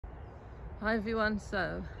Hi everyone,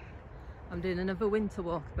 so I'm doing another winter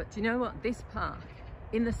walk, but do you know what, this park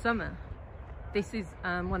in the summer, this is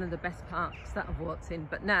one of the best parks that I've walked in,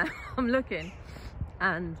 but now I'm looking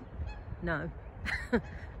and no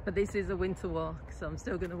but this is a winter walk, so I'm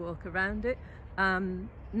still going to walk around it.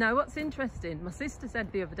 Now what's interesting, my sister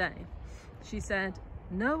said the other day, she said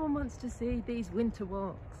no one wants to see these winter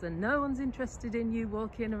walks and no one's interested in you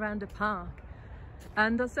walking around a park,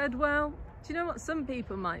 and I said, well, do you know what, some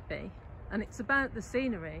people might be, and it's about the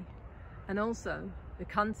scenery and also the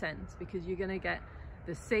content, because you're going to get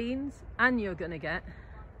the scenes and you're going to get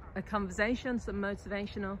a conversation, some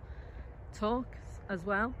motivational talks as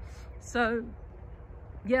well. So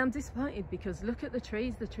yeah, I'm disappointed because look at the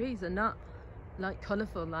trees are not like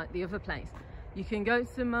colourful like the other place. You can go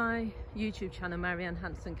to my YouTube channel, Marianne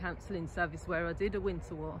Hanson Counselling Service, where I did a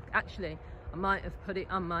winter walk. Actually, I might have put it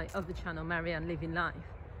on my other channel, Marianne Living Life,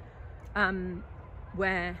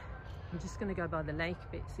 where I'm just going to go by the lake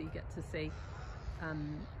a bit so you get to see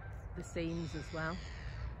the scenes as well,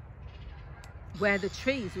 where the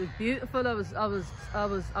trees were beautiful.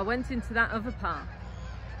 I went into that other park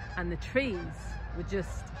and the trees were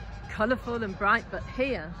just colourful and bright, but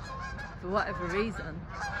here, for whatever reason,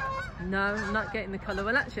 no, I'm not getting the colour.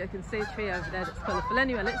 Well, actually I can see a tree over there that's colourful.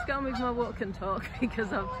 Anyway, let's go on with my walk and talk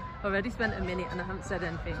because I've already spent a minute and I haven't said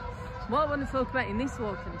anything. What I want to talk about in this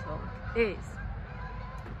walk and talk is,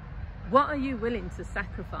 what are you willing to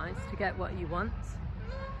sacrifice to get what you want?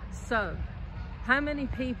 So, how many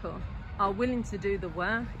people are willing to do the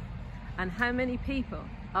work, and how many people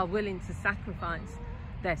are willing to sacrifice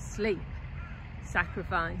their sleep,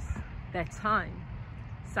 sacrifice their time,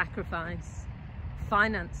 sacrifice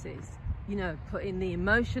finances, you know, put in the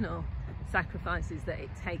emotional sacrifices that it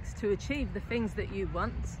takes to achieve the things that you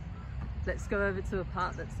want? Let's go over to a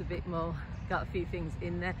park that's a bit more, got a few things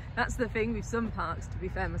in there. That's the thing with some parks, to be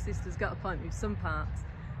fair, my sister's got a point with some parks,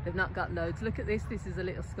 they've not got loads. Look at this, this is a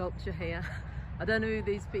little sculpture here. I don't know who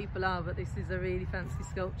these people are, but this is a really fancy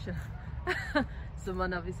sculpture.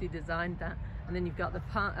 Someone obviously designed that. And then you've got the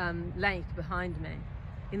lake behind me.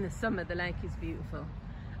 In the summer, the lake is beautiful.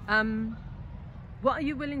 What are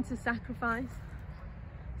you willing to sacrifice?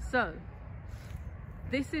 So,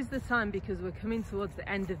 this is the time, because we're coming towards the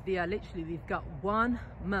end of the year. Literally, we've got 1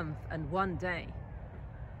 month and 1 day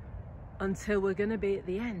until we're going to be at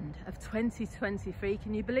the end of 2023.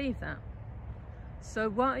 Can you believe that? So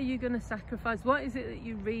what are you going to sacrifice? What is it that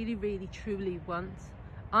you really, really, truly want?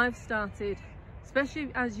 I've started,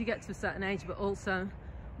 especially as you get to a certain age, but also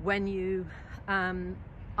when you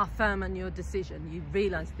are firm on your decision, you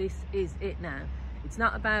realise this is it now. It's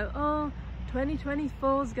not about, oh,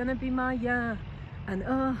 2024 is going to be my year. And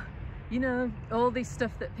oh, you know, all this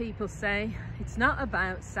stuff that people say. It's not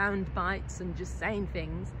about sound bites and just saying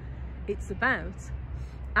things. It's about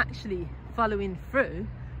actually following through,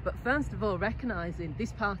 but first of all recognising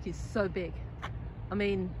this park is so big. I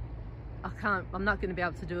mean, I'm not going to be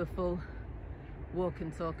able to do a full walk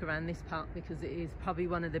and talk around this park because it is probably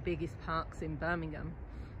one of the biggest parks in Birmingham,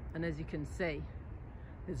 and as you can see,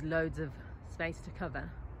 there's loads of space to cover.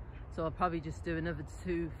 So I'll probably just do another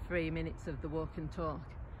 2-3 minutes of the walk and talk,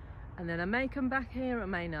 and then I may come back here, I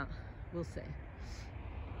may not, we'll see.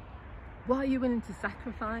 What are you willing to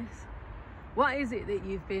sacrifice? What is it that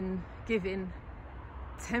you've been giving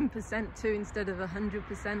 10% to instead of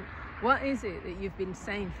 100%? What is it that you've been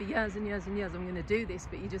saying for years and years and years, I'm going to do this,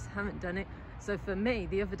 but you just haven't done it? So for me,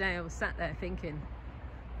 the other day I was sat there thinking,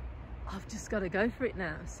 I've just got to go for it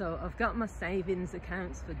now. So I've got my savings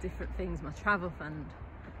accounts for different things, my travel fund,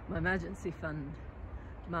 my emergency fund,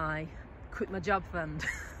 my quit my job fund.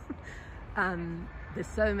 There's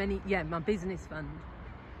so many, yeah, my business fund.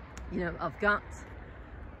 You know, I've got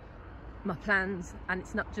my plans, and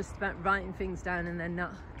it's not just about writing things down and then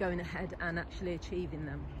not going ahead and actually achieving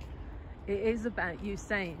them. It is about you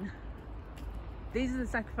saying, these are the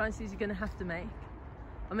sacrifices you're going to have to make.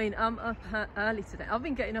 I mean, I'm up early today. I've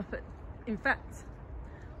been getting up at, in fact,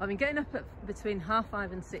 I've been getting up at between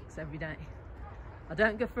 5:30 and 6 every day. I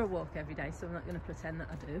don't go for a walk every day, so I'm not going to pretend that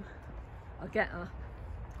I do. I'll get up,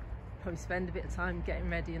 probably spend a bit of time getting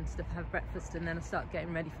ready and stuff, have breakfast, and then I start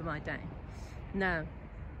getting ready for my day. Now,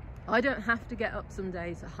 I don't have to get up some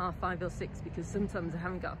days at 5:30 or 6 because sometimes I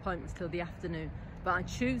haven't got appointments till the afternoon, but I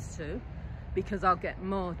choose to because I'll get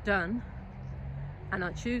more done, and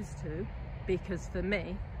I choose to because for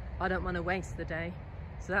me, I don't want to waste the day.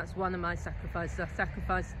 So that's one of my sacrifices. I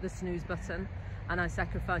sacrifice the snooze button and I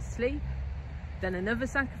sacrifice sleep. Then another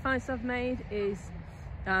sacrifice I've made is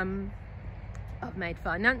I've made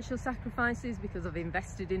financial sacrifices because I've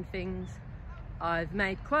invested in things I've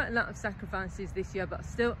made quite a lot of sacrifices this year, but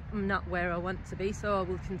still I'm not where I want to be, so I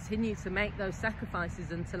will continue to make those sacrifices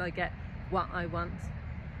until I get what I want.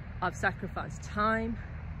 I've sacrificed time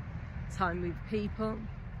with people.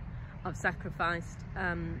 I've sacrificed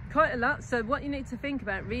quite a lot. So what you need to think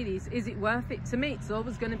about really is it worth it? To me, it's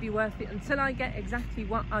always going to be worth it until I get exactly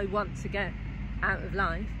what I want to get out of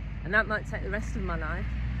life, and that might take the rest of my life,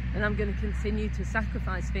 and I'm going to continue to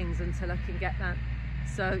sacrifice things until I can get that.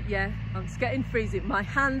 So yeah, it's getting freezing. My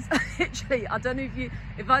hands are literally, I don't know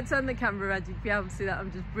if I turn the camera around, you'd be able to see that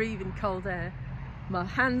I'm just breathing cold air. My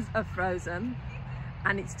hands are frozen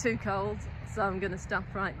and it's too cold, so I'm going to stop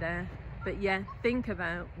right there. But yeah, think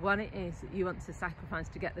about what it is that you want to sacrifice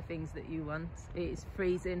to get the things that you want. It is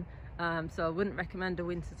freezing, so I wouldn't recommend a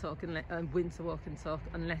winter walk and talk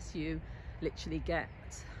unless you literally get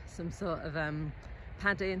some sort of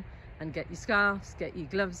padding, and get your scarves, get your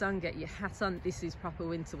gloves on, get your hat on. This is proper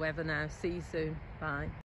winter weather now. See you soon. Bye.